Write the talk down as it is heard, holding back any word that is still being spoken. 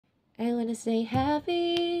I wanna say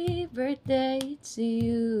happy birthday to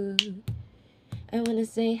you. I wanna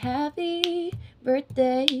say happy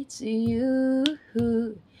birthday to you.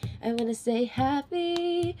 I wanna say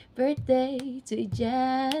happy birthday to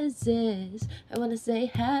Jaziz. I wanna say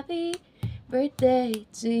happy birthday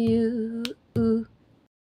to you.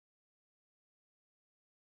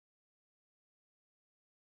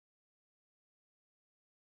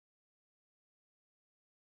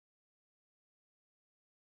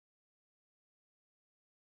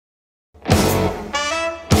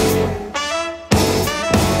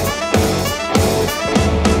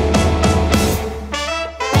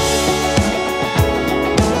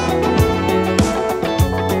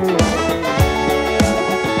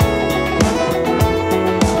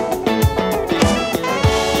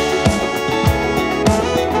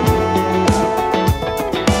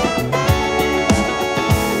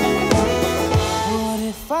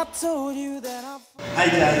 Hi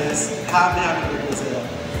Jaziz, happy birthday sa'yo.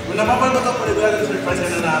 Kung napapanood ko ulit yung surprise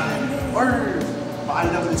na namin, or baka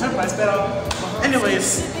hindi natin surprise, pero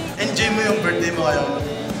anyways, enjoy mo yung birthday mo ngayon.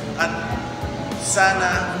 At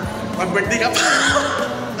sana mag-birthday ka pa.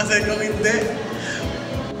 Kasi kung hindi,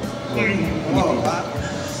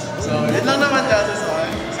 so yun lang naman Jaziz. Okay?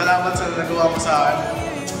 Salamat sa nagawa mo sa akin.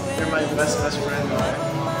 You're my best friend. Okay?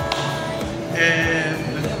 And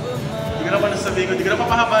hindi ko naman nasasabihin ko, hindi ko na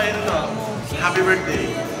papahabain ito. Happy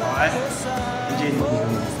birthday. Okay? Enjoy mo.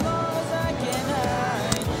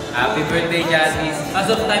 Happy birthday, Jaziz.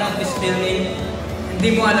 As of time of this filming, hindi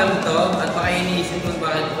mo alam to at baka iniisip mo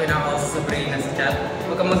bakit ko pinakaw sa Sabrina sa chat.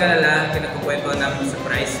 Huwag kang mag-alala, pinagkukwento namin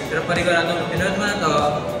surprise. Pero panigurado, pinunod mo na to,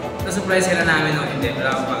 na-surprise ka na namin o hindi.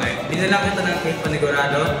 Wala akong pakay. Binalang kita ng cake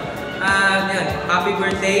panigurado. At yan, happy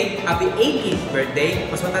birthday, happy 18th birthday.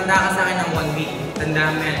 Mas matanda ka sa akin ng 1 week.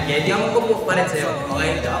 Tanda mo yan. Kaya di ako magpupuk pa rin sa'yo.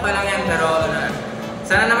 Okay? Okay lang yan, pero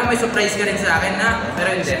sana naman may surprise ka rin sa akin na.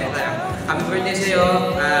 Pero hindi, okay lang. Happy birthday sa'yo.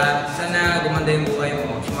 Sana gumanda yung buhay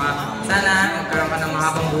mo. Sana magkaroon ka ng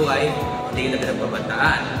mahabang buhay. Hindi kita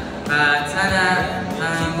pinagbabataan. At sana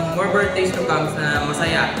more birthdays to come na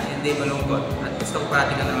masaya, hindi malungkot. At gusto ko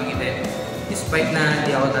parati ka naman ngiti. Despite na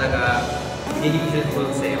hindi ako talaga hindi ko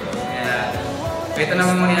sa'yo. Kaya kahit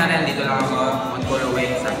naman mangyari, dito lang ako. One call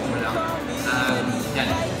away. Sabi mo lang. Yan.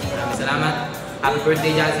 Maraming salamat. Happy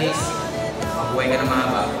birthday, Jaziz. Mabuhay ka na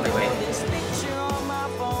mahaba. Bye-bye.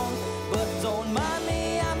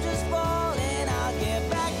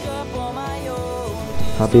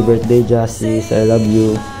 Happy birthday, Jaziz. I love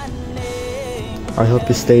you. I hope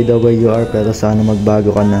you stay the way you are, pero sana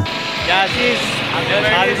magbago ka na. Jaziz,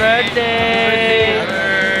 happy birthday!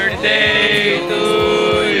 Happy birthday to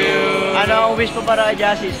you! Ano ang wish mo para kay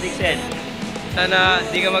Jaziz, Dixon? Sana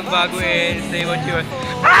di ka magbago stay what you are.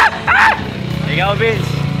 Ikaw, Vince.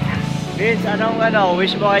 Vince, anong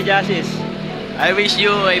wish mo kay Jaziz? I wish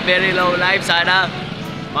you a very long life. Sana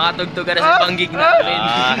makatugtog ka na sa panggig namin.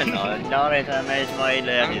 Ikaw rin, sana may wish mo kay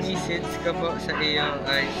Jaziz. Ang message ko po sa iyo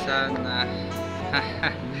ay sana...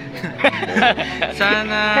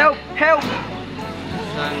 sana... Help!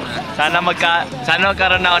 Sana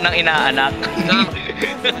magkaroon ako ng inaanak.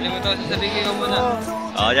 Kalimutan ko sasabihin ko muna.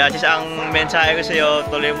 Jaziz, ang mensahe ko sa iyo,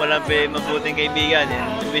 tuloy mo lang mabuting kaibigan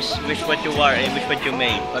and wish what you are and wish what you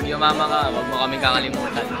may. Pag yumama ka, wag mo kami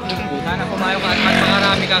kakalimutan. Sana pumayo ka at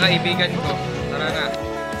marami kakaibigan ko. Tara na.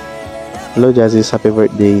 Hello Jaziz, happy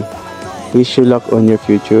birthday. Wish you luck on your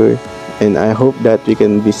future. And I hope that we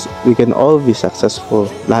can all be successful.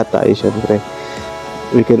 Lahat tayo syempre.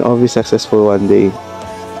 We can all be successful one day.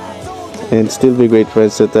 And still be great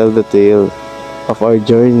friends to tell the tale of our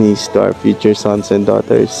journeys to our future sons and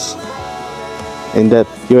daughters. And that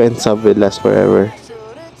your and sub will last forever.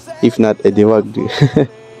 If not, edi wag.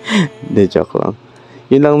 De joke lang.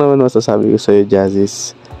 Yun lang naman masasabi ko sa'yo,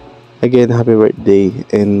 Jaziz. Again, happy birthday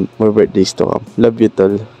and more birthdays to come. Love you,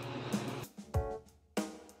 tol.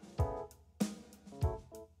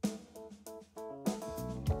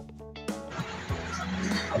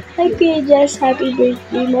 Hi Kuya Jazz, happy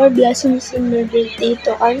birthday. More blessings in your birthday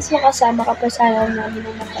to come. Kasama ka pa sana namin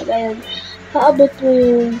ng matagalan. Maabot mo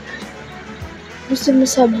yung gusto mo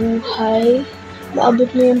sa buhay. Maabot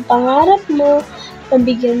mo yung pangarap mo.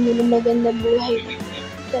 Pabigyan mo ng maganda buhay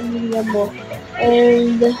sa pamilya mo.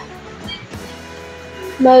 And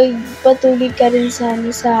magpatuloy ka rin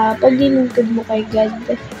sana sa paglilingkod mo kay God.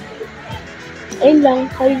 Ayun lang.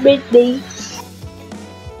 Happy birthday.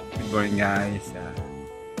 Good morning guys.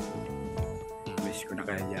 Wish ko na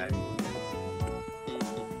kaya dyan.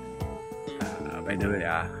 By the way,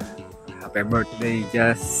 happy birthday,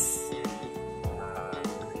 Jazz.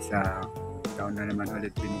 Isang taon na naman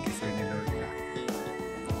ulit binigay sa'yo ni Lord.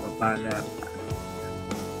 Papala.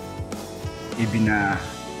 even na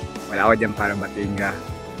wala ako dyan para batiin ka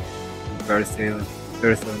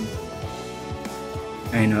person.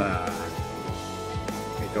 Ayun,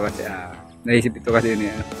 ito kasi, naisip ito kasi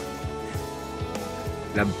yun,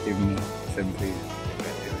 love team mo, siyempre,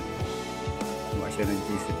 gumawa siya ng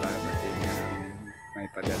GC para batiin ka, may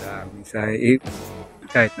padala ang mensahe,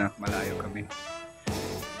 kahit na malayo kami.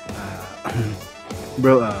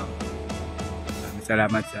 Bro, maraming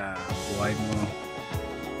salamat sa buhay mo,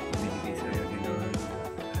 binigay sa'yo ni Lord.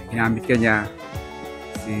 Ginamit ka niya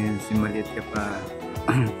since maliit ka pa.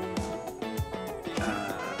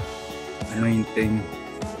 Anointing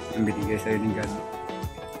ang binigay sa'yo ni God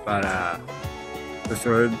para to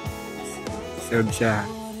serve siya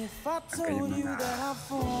ang kanyang mga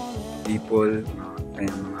people,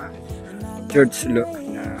 kanyang mga church na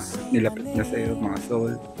nilapit na sa'yo, mga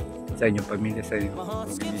soul, sa inyong pamilya, sa inyong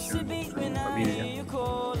organization, sa inyong pamilya.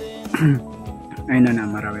 Ayun na,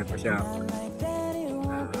 marami pa siya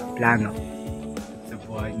plano sa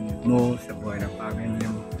buhay mo, sa buhay ng pamilya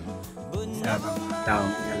mo, sa mga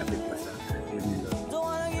taong inalapit pa sa atin nila.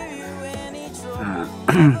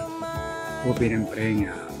 Hoping and praying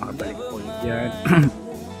makabalik po ulit yan.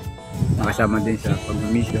 Makasama din sa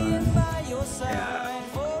pag-mission. Kaya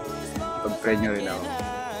pag-pray nyo rin ako.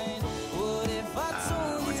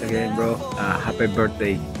 Once again bro, happy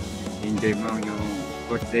birthday. Enjoy mo yung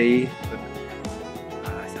birthday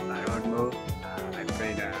sa karoon mo. I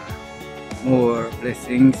pray na more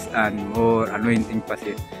blessings and more anointing pa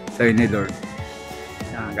sa'yo ni Lord.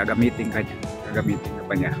 Gagamitin ka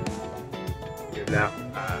pa niya. Yun lang.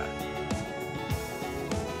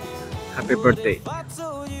 Happy birthday,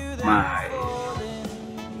 my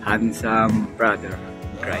handsome brother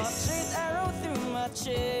in Christ.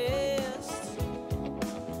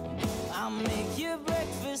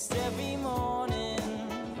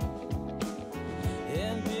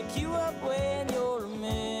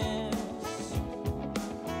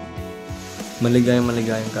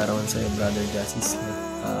 Maligayang karawan sa iyo, Brother Jaziz.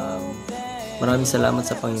 Maraming salamat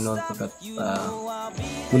sa Panginoon pagkat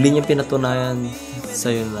muli niyang pinatunayan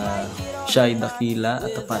sa iyo na siya ay dakila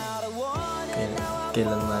at tapat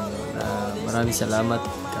kailanman. Maraming salamat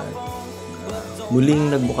kahit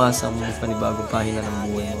muling nagbukas ang panibagong pahina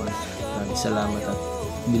ng buhay mo. Maraming salamat at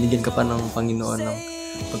binigyan ka pa ng Panginoon ng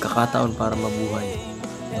pagkakataon para mabuhay,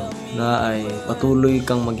 na ay patuloy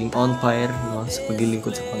kang maging on fire, sa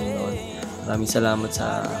paglilingkod sa Panginoon. Maraming salamat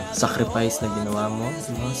sa sacrifice na ginawa mo,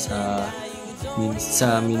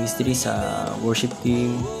 sa ministry, sa worship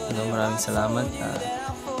team. Maraming salamat.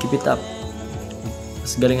 Keep it up.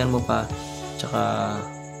 Mas galingan mo pa. Tsaka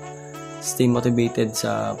stay motivated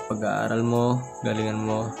sa pag-aaral mo. Galingan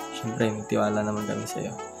mo. Siyempre, magtiwala naman kami sa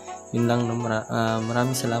iyo. Yun lang.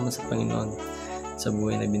 Maraming salamat sa Panginoon sa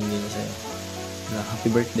buhay na binigay niya sa iyo. Happy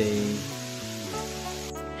birthday.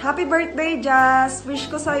 Happy birthday, Jazz! Wish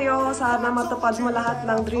ko sa'yo, sana matupad mo lahat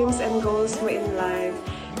ng dreams and goals mo in life.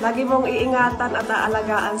 Lagi mong iingatan at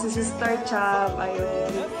aalagaan si Sister Chab. Ayun.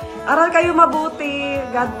 Aral kayo mabuti.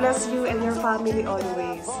 God bless you and your family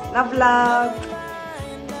always. Love, love!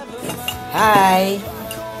 Hi!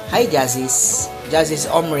 Hi, Jaziz. Jaziz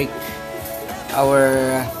Omric, our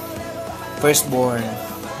firstborn.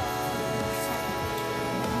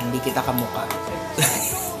 Hindi kita kamukha.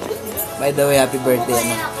 By the way, happy birthday,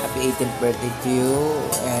 anak. Happy 18th birthday to you,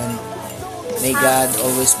 and may God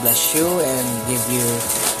always bless you and give you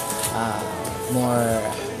more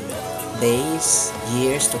days,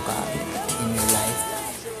 years to come in your life.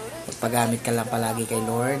 Pagpagamit ka lang palagi kay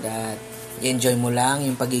Lord at i-enjoy mo lang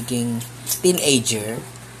yung pagiging teenager,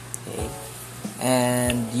 okay?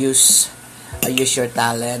 And use your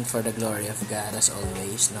talent for the glory of God as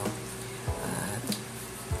always, no?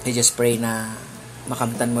 I just pray na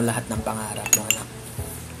makamtan mo lahat ng pangarap mo, anak.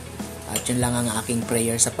 At yun lang ang aking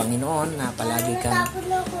prayer sa Panginoon, na palagi kang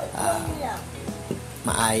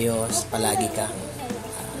maayos, palagi kang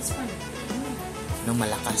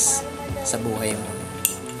malakas sa buhay mo.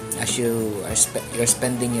 As you're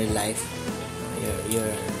spending your life,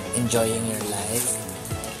 you're enjoying your life.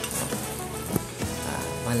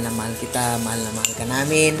 Mahal na mahal kita, mahal na mahal ka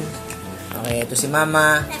namin. Okay, ito si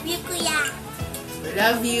Mama. Love you, Kuya. We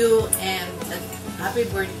love you and happy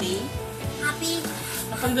birthday. Happy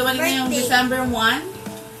Kapag dumating na yung December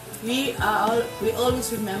 1, we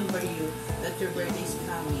always remember you that your birthday is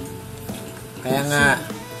coming.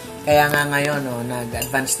 Kaya nga ngayon,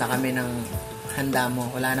 nag-advance na kami ng handa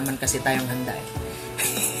mo. Wala naman kasi tayong handa eh.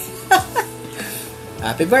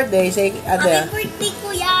 Happy birthday, say Ada. Happy birthday,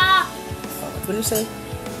 Kuya. What will you say?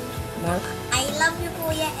 Mark? I love you,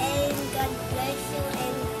 Kuya, and God bless you,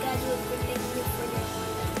 and God will protect you for your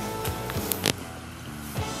life.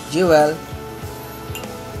 Jewel.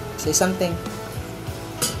 Say something.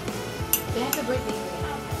 Say happy birthday.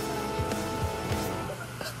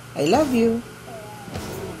 I love you.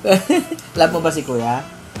 Love mo ba si Kuya?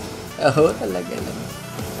 Oo, talaga lang.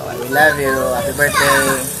 Okay, we love you. Happy birthday.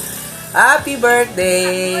 Happy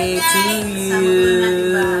birthday to you.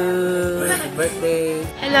 Happy birthday.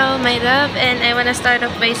 Hello, my love, and I wanna start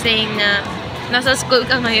off by saying na nasa school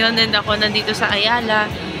ka ngayon and ako nandito sa Ayala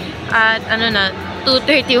at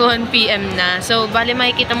 2:31 PM na. So, bali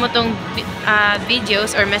makikita mo tong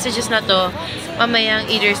videos or messages na to mamayang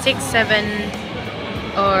either 6, 7,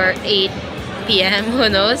 or 8 PM, who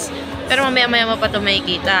knows? Pero mamaya-maya mo pa ito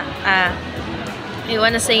makikita. I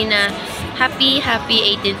wanna say na happy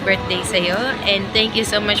 18th birthday sa'yo, and thank you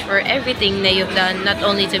so much for everything na you've done, not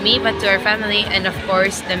only to me but to our family and of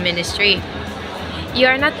course the ministry. You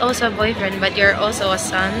are not also a boyfriend, but you're also a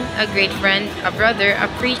son, a great friend, a brother, a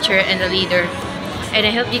preacher, and a leader. And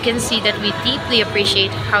I hope you can see that we deeply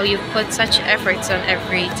appreciate how you put such efforts on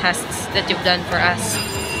every tasks that you've done for us.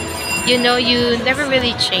 You know, you never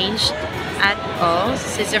really changed at all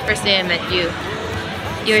since the first day I met you.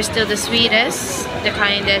 You're still the sweetest, the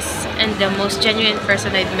kindest, and the most genuine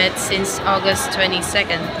person I've met since August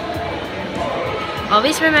 22nd.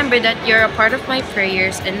 Always remember that you're a part of my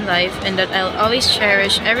prayers and life, and that I'll always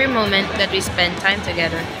cherish every moment that we spend time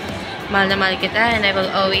together. Mahal na mahal kita, and I will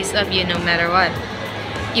always love you no matter what.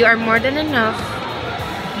 You are more than enough,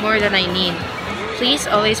 more than I need. Please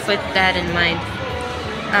always put that in mind.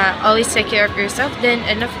 Always take care of yourself then,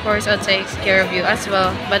 and of course I'll take care of you as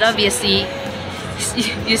well. But obviously,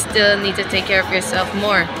 you still need to take care of yourself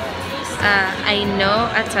more. I know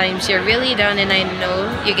at times you're really down, and I know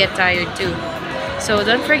you get tired too. So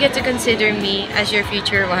don't forget to consider me as your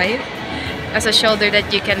future wife, as a shoulder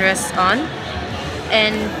that you can rest on,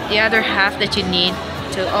 and the other half that you need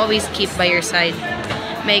to always keep by your side.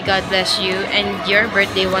 May God bless you and your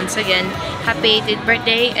birthday once again. Happy 18th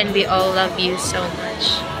birthday, and we all love you so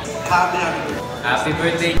much. Happy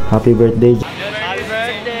birthday. Happy birthday. Happy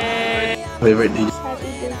birthday. Happy birthday.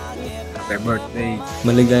 Happy birthday.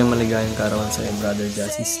 Maligayang karawan sa iyo, Brother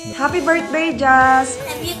Jaziz. Happy birthday, Jazz!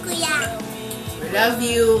 Love you, Kuya. We love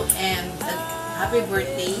you and happy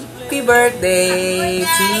birthday. Happy birthday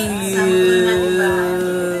to you.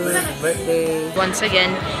 Happy birthday. Once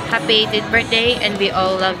again, happy 18th birthday, and we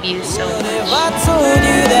all love you so much. I told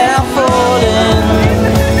you that I'm falling.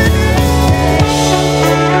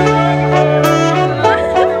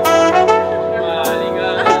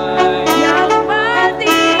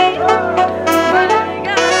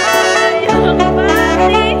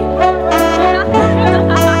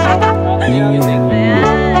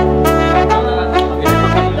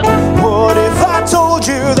 What if I told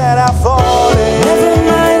you that I'm falling? Never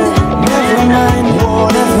mind, never mind.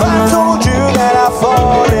 What if I told you that I'm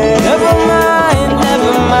falling? Never mind,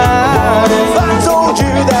 never mind. What if I told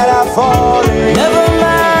you that I'm falling? Never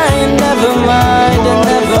mind, never mind, and never mind.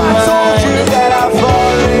 What if I told you that I'm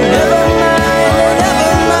falling? Never mind,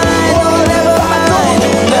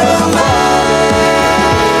 never mind. What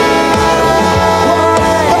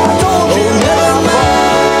if I told you that I'm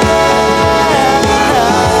falling?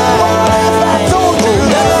 What if I told you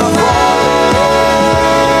that I'm falling?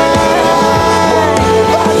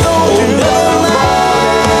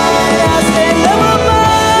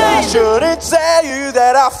 Tell you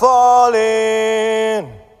that I've fallen.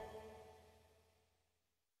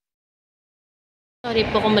 Sorry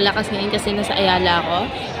po kung malakas ngayon kasi nasa Ayala ako.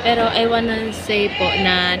 Pero I wanna say po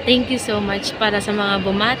na thank you so much para sa mga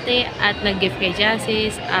bumate at nag-gift kay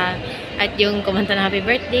Jaziz at yung kumanta ng happy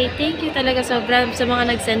birthday. Thank you talaga sobra sa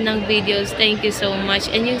mga nag-send ng videos. Thank you so much.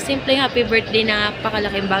 And yung simpleng happy birthday na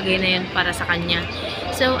napakalaking bagay na yun para sa kanya.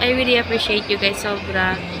 So I really appreciate you guys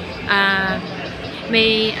sobra.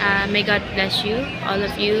 May God bless you, all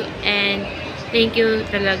of you, and thank you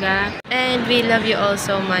talaga. And we love you all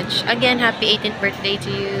so much. Again, happy 18th birthday to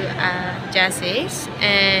you, Jaziz,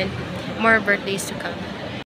 and more birthdays to come.